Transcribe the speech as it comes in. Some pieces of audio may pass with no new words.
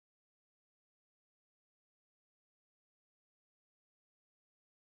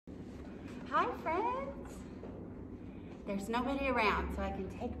Hi, friends. There's nobody around, so I can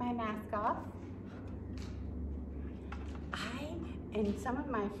take my mask off. I and some of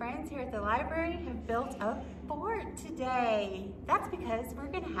my friends here at the library have built a fort today. That's because we're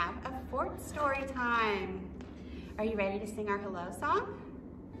gonna have a fort story time. Are you ready to sing our hello song?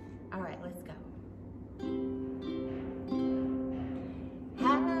 All right, let's go.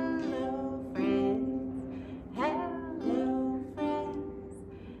 Hello, friends. Hello, friends.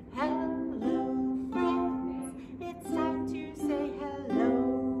 Hello, friends. It's time to say hello.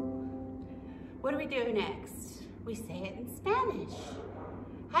 What do we do next? We say it in Spanish.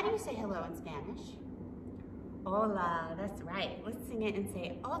 How do you say hello in Spanish? Hola, that's right. Let's sing it and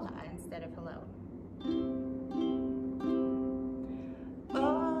say hola instead of hello.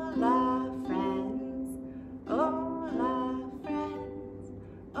 Hola, friends. Hola, friends.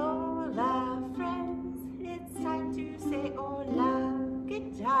 Hola, friends. It's time to say hola.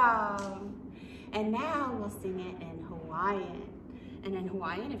 Good job. And now we'll sing it in Hawaiian. And in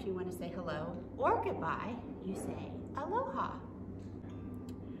Hawaiian, if you want to say hello or goodbye, you say aloha.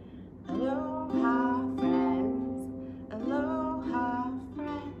 Aloha, friends. Aloha,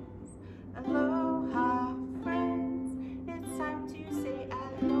 friends. Aloha, friends. It's time to say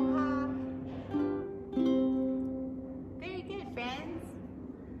aloha. Very good, friends.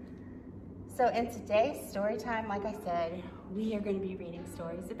 So in today's story time, like I said, we are going to be reading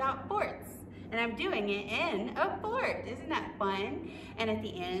stories about forts. And I'm doing it in a fort. Isn't that fun? And at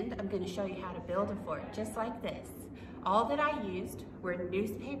the end, I'm going to show you how to build a fort just like this. All that I used were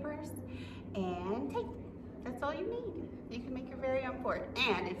newspapers and tape. That's all you need. You can make your very own fort.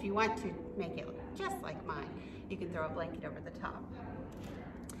 And if you want to make it just like mine, you can throw a blanket over the top.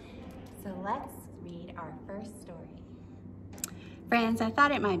 So let's read our first story. Friends, I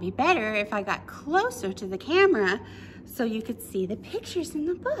thought it might be better if I got closer to the camera so you could see the pictures in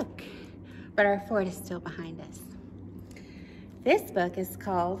the book. But our fort is still behind us. This book is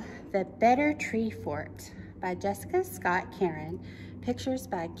called The Better Tree Fort by Jessica Scott Karen, pictures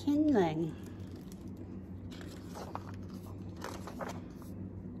by Ken Lang.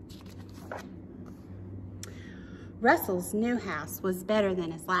 Russell's new house was better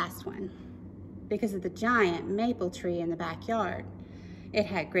than his last one because of the giant maple tree in the backyard. It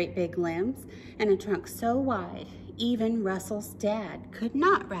had great big limbs and a trunk so wide, even Russell's dad could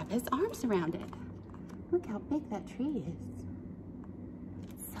not wrap his arms around it. Look how big that tree is.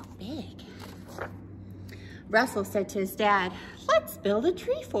 It's so big. Russell said to his dad, "Let's build a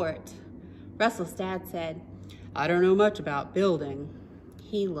tree fort." Russell's dad said, "I don't know much about building."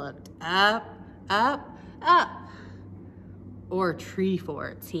 He looked up, up, up. Or tree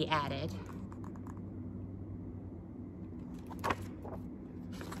forts, he added.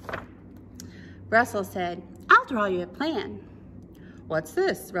 Russell said, "I'll draw you a plan." "What's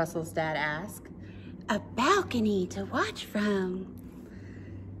this?" Russell's dad asked. "A balcony to watch from."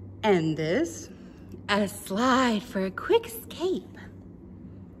 "And this?" "A slide for a quick escape."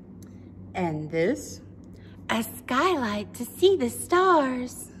 "And this?" "A skylight to see the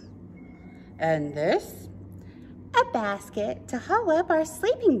stars." "And this?" "A basket to haul up our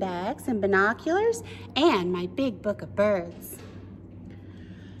sleeping bags and binoculars and my big book of birds."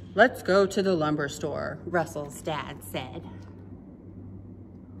 "Let's go to the lumber store," Russell's dad said.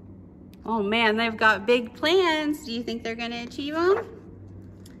 Oh man, they've got big plans. Do you think they're going to achieve them?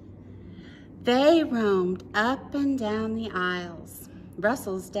 They roamed up and down the aisles.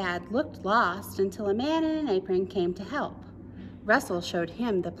 Russell's dad looked lost until a man in an apron came to help. Russell showed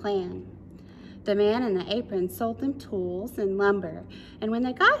him the plan. The man in the apron sold them tools and lumber, and when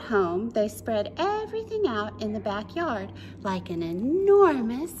they got home, they spread everything out in the backyard like an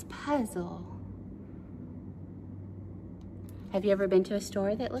enormous puzzle. Have you ever been to a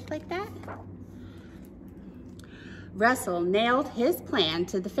store that looked like that? Russell nailed his plan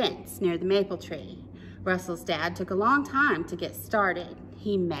to the fence near the maple tree. Russell's dad took a long time to get started.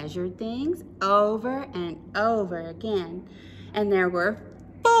 He measured things over and over again, and there were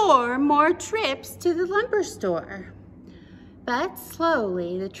 4 more trips to the lumber store. But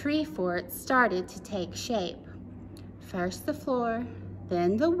slowly, the tree fort started to take shape. First the floor,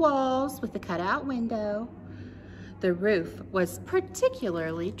 then the walls with the cutout window. The roof was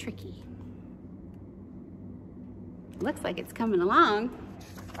particularly tricky. Looks like it's coming along.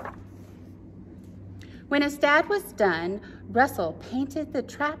 When his dad was done, Russell painted the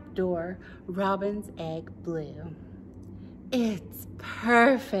trapdoor robin's egg blue. "It's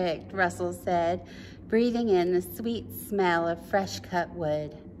perfect," Russell said, breathing in the sweet smell of fresh cut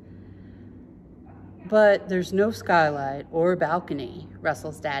wood. "But there's no skylight or balcony,"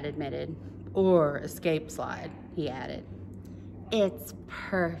 Russell's dad admitted. "Or escape slide," he added. It's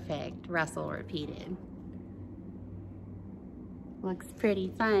perfect, Russell repeated. Looks pretty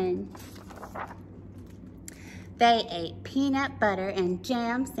fun. They ate peanut butter and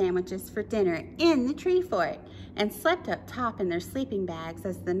jam sandwiches for dinner in the tree fort and slept up top in their sleeping bags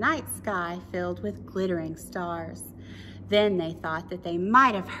as the night sky filled with glittering stars. Then they thought that they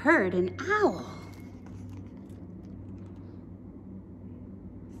might have heard an owl.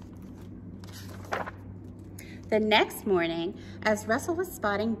 The next morning, as Russell was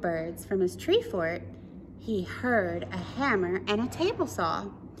spotting birds from his tree fort, he heard a hammer and a table saw.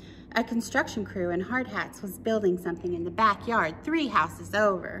 A construction crew in hard hats was building something in the backyard 3 houses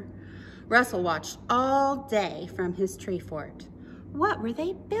over. Russell watched all day from his tree fort. What were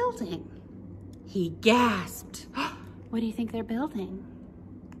they building? He gasped. What do you think they're building?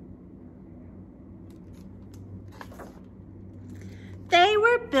 They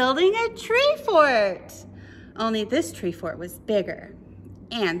were building a tree fort. Only this tree fort was bigger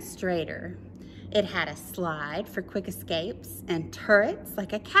and straighter. It had a slide for quick escapes and turrets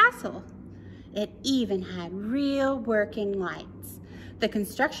like a castle. It even had real working lights. The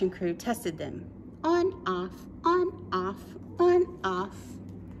construction crew tested them. On, off, on, off, on, off.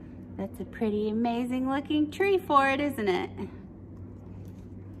 That's a pretty amazing looking tree fort, isn't it?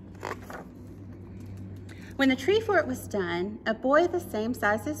 When the tree fort was done, a boy the same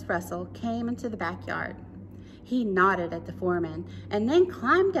size as Russell came into the backyard. He nodded at the foreman and then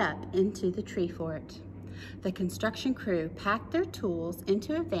climbed up into the tree fort. The construction crew packed their tools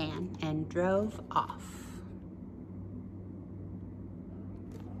into a van and drove off.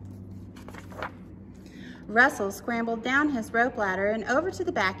 Russell scrambled down his rope ladder and over to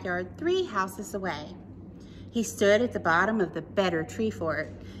the backyard 3 houses away. He stood at the bottom of the better tree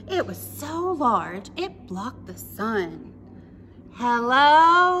fort. It was so large, it blocked the sun.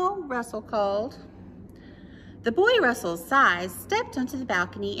 "Hello," Russell called. The boy Russell's size stepped onto the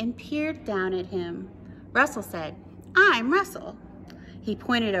balcony and peered down at him. Russell said, "I'm Russell." He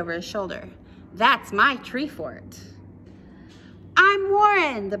pointed over his shoulder. "That's my tree fort." "I'm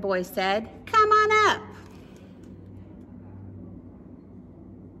Warren," the boy said. "Come on up."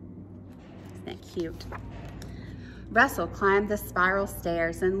 Isn't that cute? Russell climbed the spiral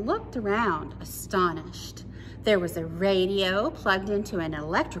stairs and looked around, astonished. There was a radio plugged into an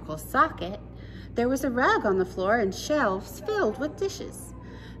electrical socket. There was a rug on the floor and shelves filled with dishes.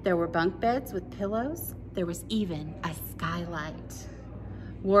 There were bunk beds with pillows. There was even a skylight.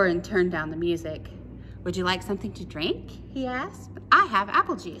 Warren turned down the music. "Would you like something to drink?" he asked. "I have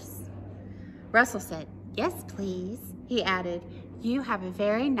apple juice." Russell said, "Yes, please." He added, "You have a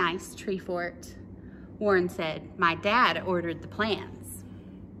very nice tree fort." Warren said, "My dad ordered the plans."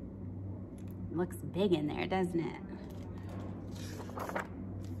 Looks big in there, doesn't it?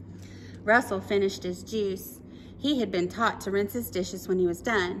 Russell finished his juice. He had been taught to rinse his dishes when he was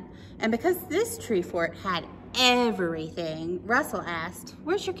done. And because this tree fort had everything, Russell asked,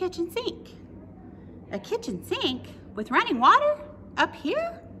 "Where's your kitchen sink?" "A kitchen sink? With running water? Up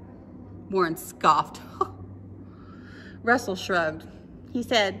here?" Warren scoffed. Russell shrugged. He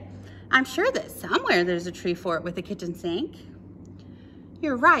said, "I'm sure that somewhere there's a tree fort with a kitchen sink."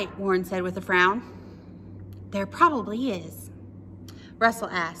 "You're right," Warren said with a frown. "There probably is." Russell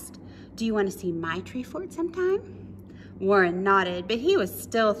asked, "Do you want to see my tree fort sometime?" Warren nodded, but he was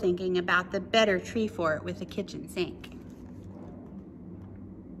still thinking about the better tree fort with a kitchen sink.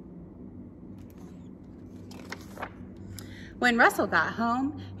 When Russell got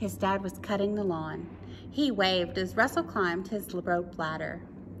home, his dad was cutting the lawn. He waved as Russell climbed his rope ladder.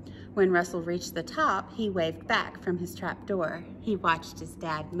 When Russell reached the top, he waved back from his trap door. He watched his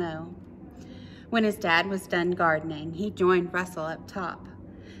dad mow. When his dad was done gardening, he joined Russell up top.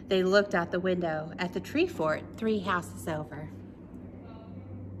 They looked out the window at the tree fort 3 houses over.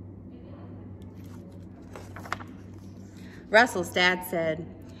 Russell's dad said,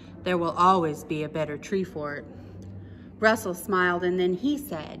 "There will always be a better tree fort." Russell smiled and then he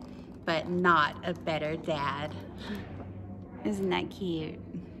said, "But not a better dad." Isn't that cute?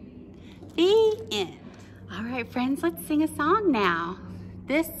 The end. All right, friends, let's sing a song now.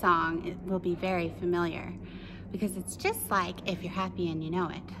 This song will be very familiar because it's just like If You're Happy and You Know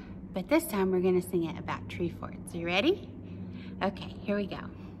It. But this time we're gonna sing it about tree forts. Are you ready? Okay, here we go.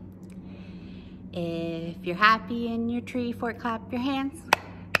 If you're happy in your tree fort, clap your hands.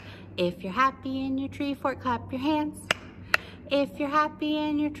 If you're happy in your tree fort, clap your hands. If you're happy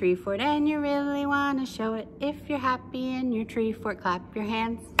in your tree fort and you really wanna show it. If you're happy in your tree fort, clap your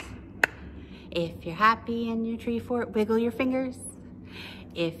hands. If you're happy in your tree fort, wiggle your fingers.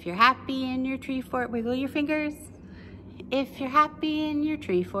 If you're happy in your tree fort, wiggle your fingers. If you're happy in your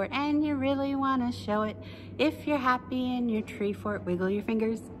tree fort and you really want to show it. If you're happy in your tree fort, wiggle your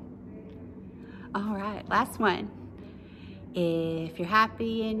fingers. All right, last one. If you're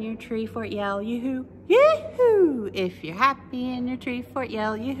happy in your tree fort, yell yoo-hoo, yoo-hoo. If you're happy in your tree fort,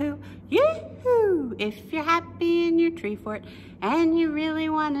 yell yoo-hoo, yoo-hoo. If you're happy in your tree fort and you really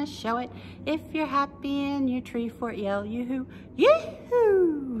want to show it. If you're happy in your tree fort, yell yoo-hoo,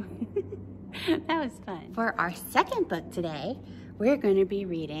 yoo-hoo. That was fun. For our second book today, we're going to be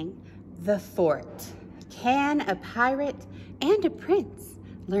reading The Fort. Can a Pirate and a Prince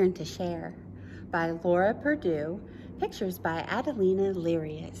Learn to Share? By Laura Perdue. Pictures by Adelina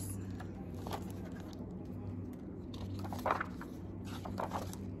Lirius.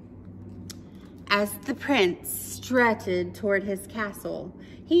 As the prince strutted toward his castle,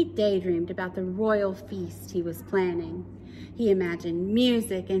 he daydreamed about the royal feast he was planning. He imagined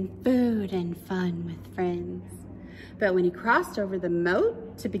music and food and fun with friends. But when he crossed over the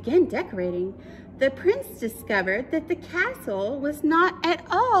moat to begin decorating, the prince discovered that the castle was not at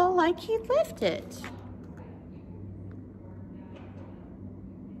all like he'd left it.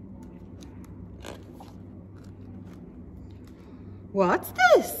 What's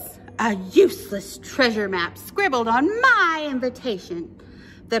this? A useless treasure map scribbled on my invitation.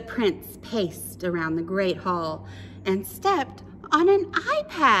 The prince paced around the great hall and stepped on an eye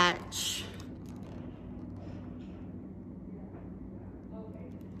patch.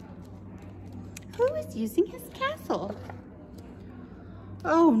 Who is using his castle?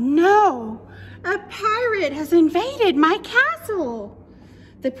 Oh no! A pirate has invaded my castle!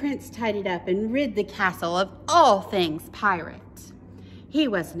 The prince tidied up and rid the castle of all things pirate. He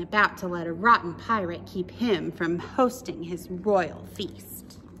wasn't about to let a rotten pirate keep him from hosting his royal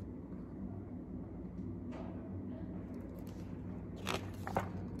feast.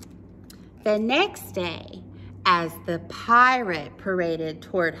 The next day, as the pirate paraded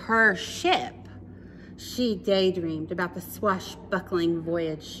toward her ship, she daydreamed about the swashbuckling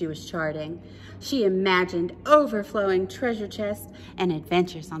voyage she was charting. She imagined overflowing treasure chests and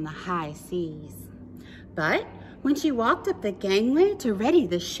adventures on the high seas. But when she walked up the gangway to ready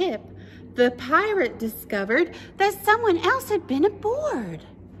the ship, the pirate discovered that someone else had been aboard.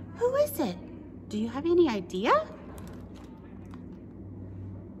 Who is it? Do you have any idea?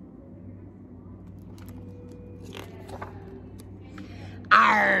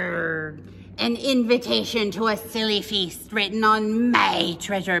 Arrgh! An invitation to a silly feast written on my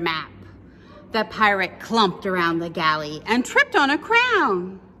treasure map. The pirate clumped around the galley and tripped on a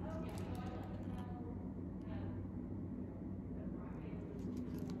crown.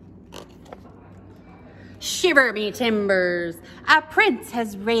 Shiver me timbers, a prince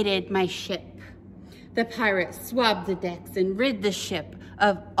has raided my ship. The pirate swabbed the decks and rid the ship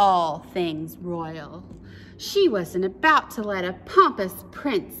of all things royal. She wasn't about to let a pompous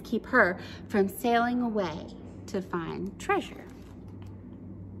prince keep her from sailing away to find treasure.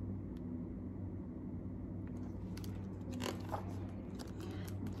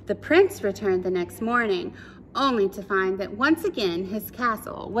 The prince returned the next morning, only to find that once again his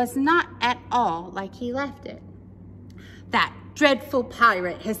castle was not at all like he left it. That dreadful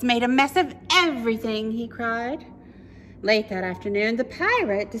pirate has made a mess of everything, he cried. Late that afternoon, the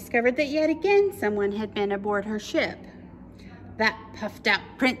pirate discovered that yet again someone had been aboard her ship. That puffed out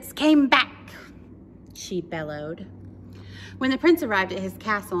prince came back, she bellowed. When the prince arrived at his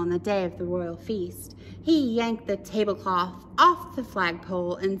castle on the day of the royal feast, he yanked the tablecloth off the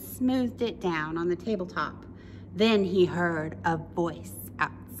flagpole and smoothed it down on the tabletop. Then he heard a voice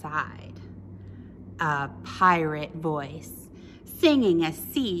outside, a pirate voice, singing a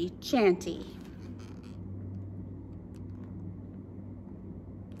sea chanty.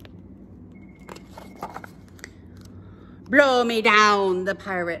 Blow me down, the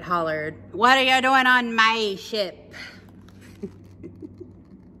pirate hollered. What are you doing on my ship?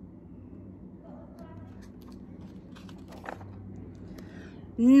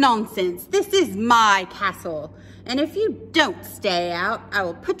 Nonsense, this is my castle, and if you don't stay out, I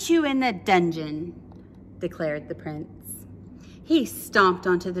will put you in the dungeon, declared the prince. He stomped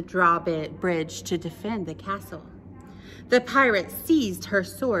onto the drawbridge to defend the castle. The pirate seized her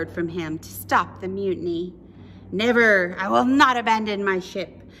sword from him to stop the mutiny. Never, I will not abandon my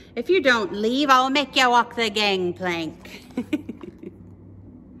ship. If you don't leave, I'll make you walk the gangplank.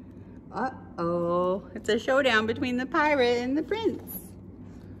 Uh-oh, it's a showdown between the pirate and the prince.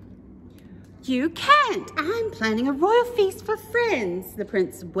 You can't, I'm planning a royal feast for friends. The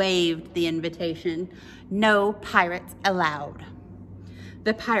prince waved the invitation. No pirates allowed.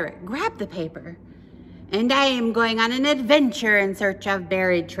 The pirate grabbed the paper. And I am going on an adventure in search of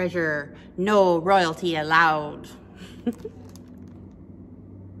buried treasure. No royalty allowed.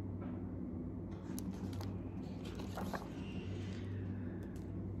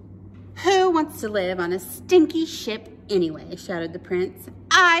 Who wants to live on a stinky ship anyway? Shouted the prince.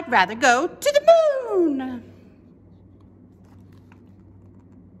 I'd rather go to the moon.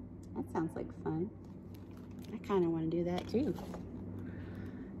 That sounds like fun. I kind of want to do that too.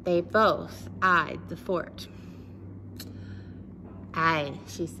 They both eyed the fort. "Aye,"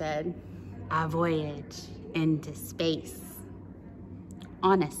 she said, "a voyage into space."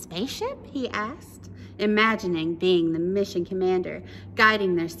 On a spaceship? He asked, imagining being the mission commander,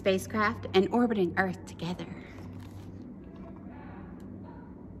 guiding their spacecraft and orbiting Earth together.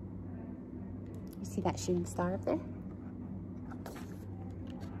 You see that shooting star up there?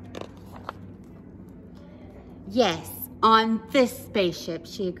 Yes, on this spaceship,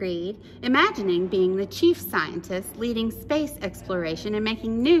 she agreed, imagining being the chief scientist leading space exploration and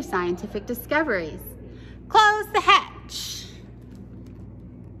making new scientific discoveries. Close the hatch.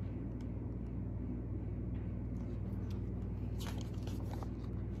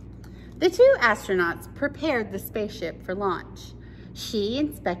 The two astronauts prepared the spaceship for launch. She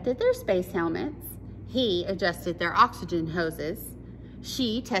inspected their space helmets. He adjusted their oxygen hoses.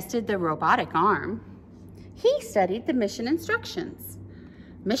 She tested their robotic arm. He studied the mission instructions.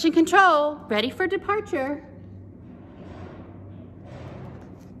 Mission control, ready for departure.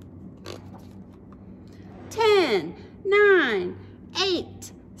 10, 9,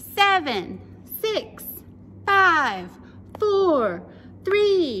 8, 7, 6, 5, 4,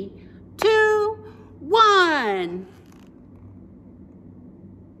 3, 2, 1.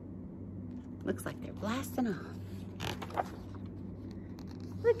 Looks like they're blasting off.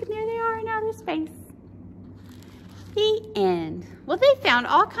 Look, and there they are in outer space. The end. Well, they found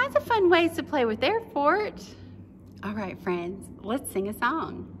all kinds of fun ways to play with their fort. All right, friends, let's sing a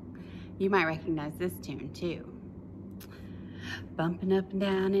song. You might recognize this tune too. Bumping up and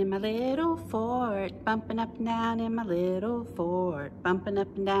down in my little fort, bumping up and down in my little fort, bumping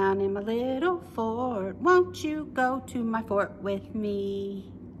up and down in my little fort. Won't you go to my fort with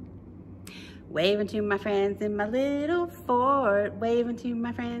me? Waving to my friends in my little fort, waving to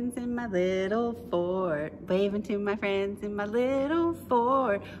my friends in my little fort, waving to my friends in my little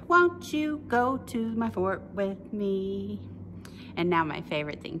fort. Won't you go to my fort with me? And now my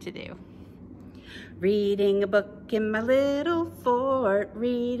favorite thing to do. Reading a book in my little fort,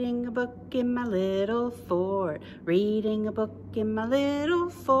 reading a book in my little fort, reading a book in my little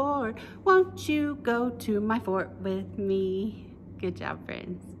fort. Won't you go to my fort with me? Good job,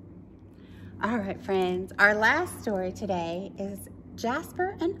 friends. All right, friends, our last story today is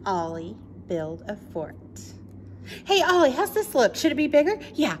Jasper and Ollie build a fort. Hey, Ollie, how's this look? Should it be bigger?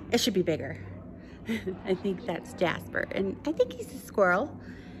 Yeah, it should be bigger. I think that's Jasper, and I think he's a squirrel,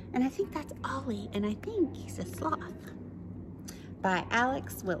 and I think that's Ollie, and I think he's a sloth. By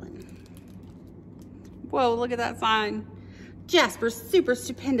Alex Willen. Whoa, look at that sign. Jasper's super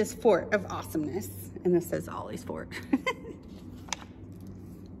stupendous fort of awesomeness. And this says Ollie's fort.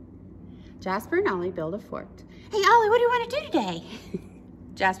 Jasper and Ollie build a fort. Hey, Ollie, what do you want to do today?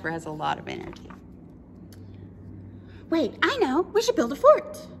 Jasper has a lot of energy. Wait, I know. We should build a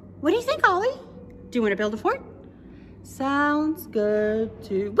fort. What do you think, Ollie? Do you want to build a fort? Sounds good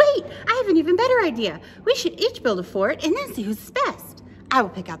too. Wait, I have an even better idea. We should each build a fort and then see who's the best. I will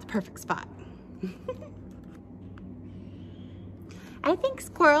pick out the perfect spot. I think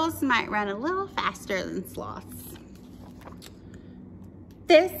squirrels might run a little faster than sloths.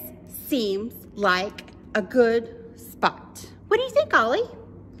 This seems like a good spot. What do you think, Ollie?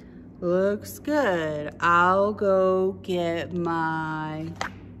 Looks good. I'll go get my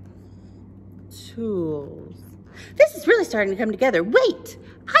tools. This is really starting to come together. Wait,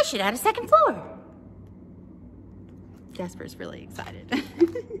 I should add a second floor. Jasper's really excited.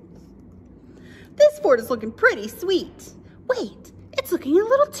 This fort is looking pretty sweet. Wait, it's looking a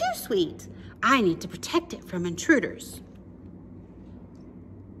little too sweet. I need to protect it from intruders.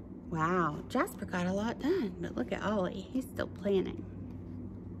 Wow, Jasper got a lot done, but look at Ollie. He's still planning.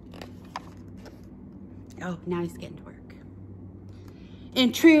 Oh, now he's getting to work.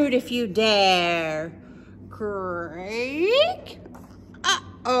 Intrude if you dare. Creak.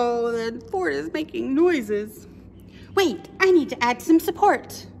 Uh-oh, the fort is making noises. Wait, I need to add some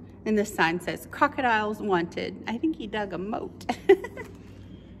support. And this sign says, crocodiles wanted. I think he dug a moat.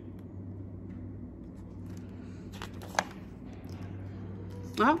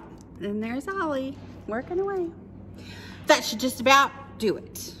 Well, then there's Ollie, working away. That should just about do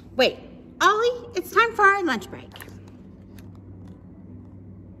it. Wait, Ollie, it's time for our lunch break.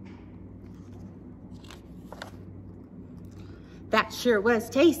 That sure was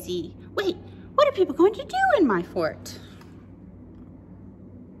tasty. Wait, What are people going to do in my fort?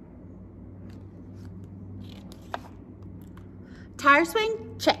 Tire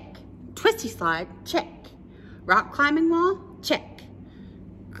swing? Check. Twisty slide? Check. Rock climbing wall? Check.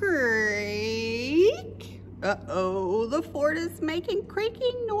 Creak. Uh-oh, the fort is making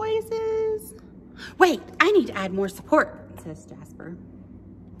creaking noises. Wait, I need to add more support, says Jasper.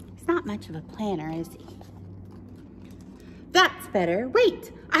 He's not much of a planner, is he? That's better.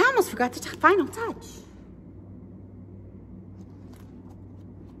 Wait, I almost forgot the final touch.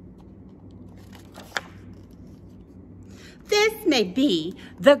 This may be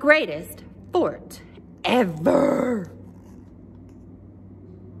the greatest fort ever.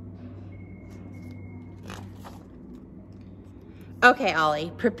 Okay,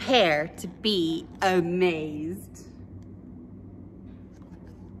 Ollie, prepare to be amazed.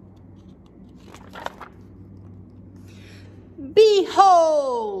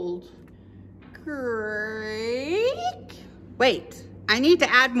 Behold! Creak! Wait, I need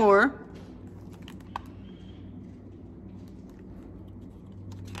to add more.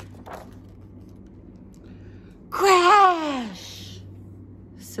 Crash!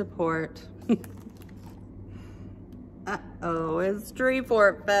 Support. Uh-oh, his tree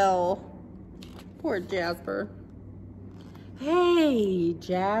fort fell. Poor Jasper. Hey,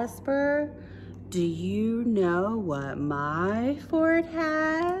 Jasper, do you know what my fort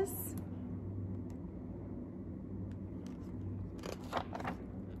has?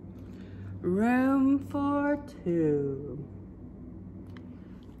 Room for two.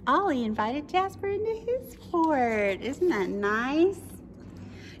 Ollie invited Jasper into his fort. Isn't that nice?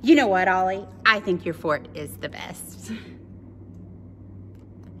 You know what, Ollie? I think your fort is the best.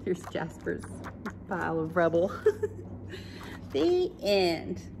 Here's Jasper's pile of rubble. The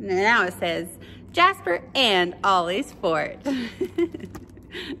end. Now it says, Jasper and Ollie's fort.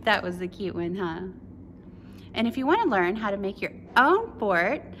 That was a cute one, huh? And if you want to learn how to make your own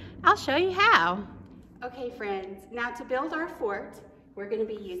fort, I'll show you how. Okay, friends, now to build our fort, we're going to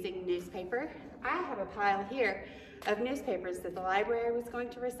be using newspaper. I have a pile here of newspapers that the library was going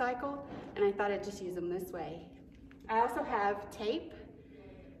to recycle, and I thought I'd just use them this way. I also have tape,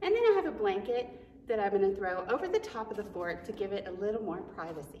 and then I have a blanket that I'm going to throw over the top of the fort to give it a little more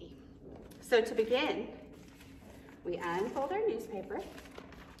privacy. So to begin, we unfold our newspaper,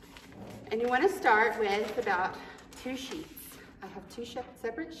 and you want to start with about 2 sheets. I have 2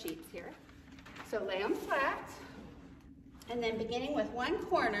 separate sheets here. So lay them flat, and then beginning with one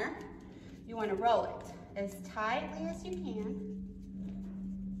corner, you want to roll it as tightly as you can,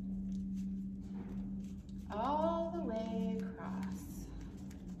 all the way across.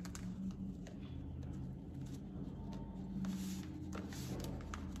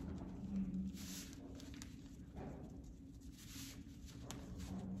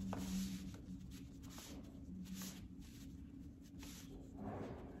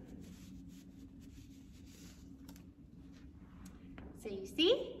 So you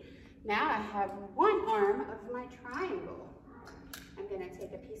see, now I have one arm of my triangle. I'm going to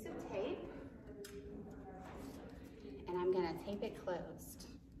take a piece of tape and I'm going to tape it closed.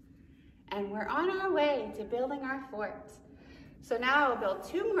 And we're on our way to building our fort. So now I'll build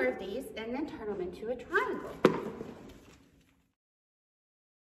 2 more of these and then turn them into a triangle.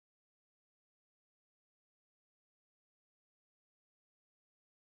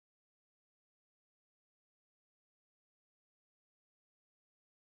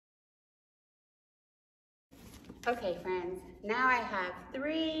 Okay, friends, now I have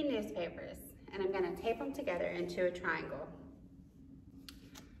 3 newspapers, and I'm going to tape them together into a triangle.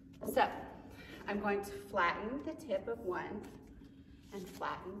 So, I'm going to flatten the tip of one and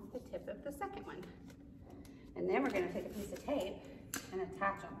flatten the tip of the second one. And then we're going to take a piece of tape and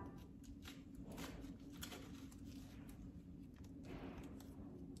attach them.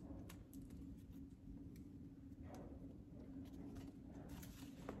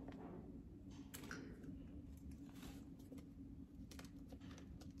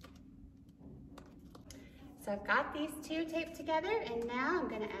 So I've got these 2 taped together, and now I'm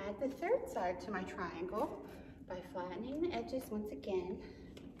going to add the 3rd side to my triangle by flattening the edges once again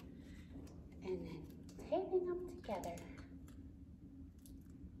and then taping them together.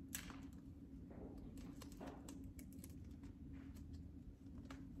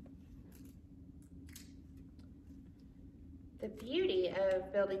 The beauty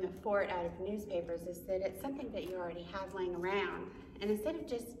of building a fort out of newspapers is that it's something that you already have laying around, and instead of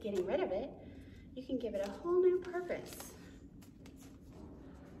just getting rid of it, you can give it a whole new purpose.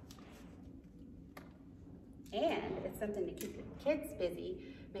 And it's something to keep your kids busy.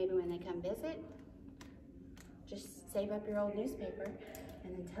 Maybe when they come visit, just save up your old newspaper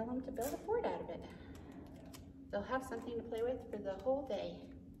and then tell them to build a fort out of it. They'll have something to play with for the whole day.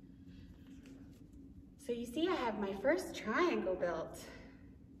 So you see, I have my first triangle built.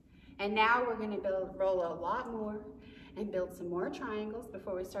 And now we're gonna roll a lot more and build some more triangles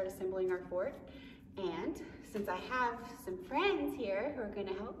before we start assembling our fort. And since I have some friends here who are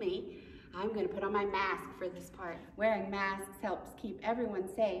gonna help me, I'm gonna put on my mask for this part. Wearing masks helps keep everyone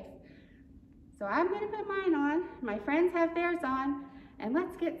safe. So I'm gonna put mine on, my friends have theirs on, and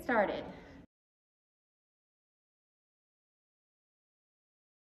let's get started.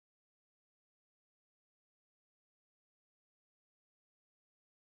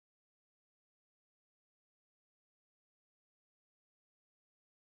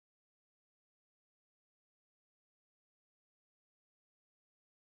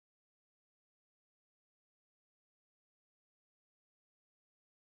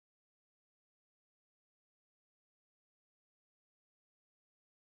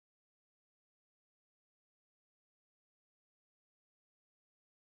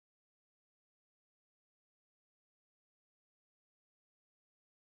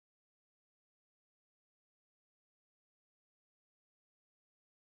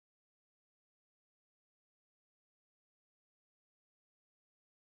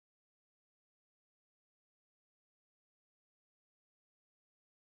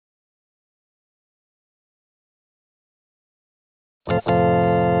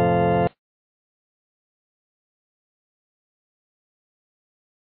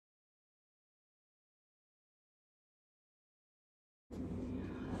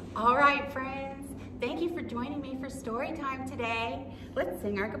 All right, friends, thank you for joining me for story time today. Let's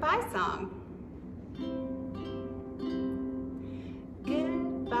sing our goodbye song.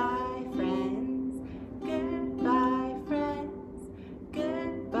 Goodbye, friends. Goodbye, friends.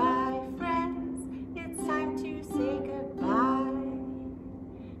 Goodbye, friends. It's time to say goodbye.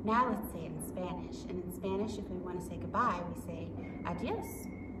 Now let's say it in Spanish. And in Spanish, if we want to say goodbye, we say adios.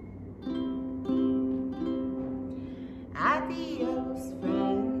 Adios,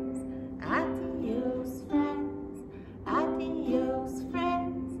 friends. Adios, friends. Adios,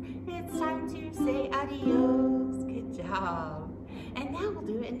 friends. It's time to say adios. Good job. And now we'll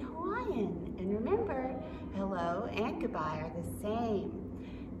do it in Hawaiian. And remember, hello and goodbye are the same.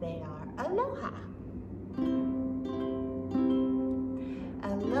 They are aloha.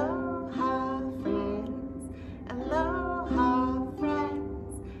 Aloha, friends. Aloha,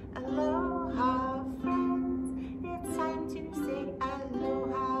 friends. Aloha, friends. It's time to say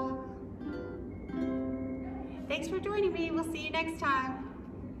aloha. Thanks for joining me. We'll see you next time.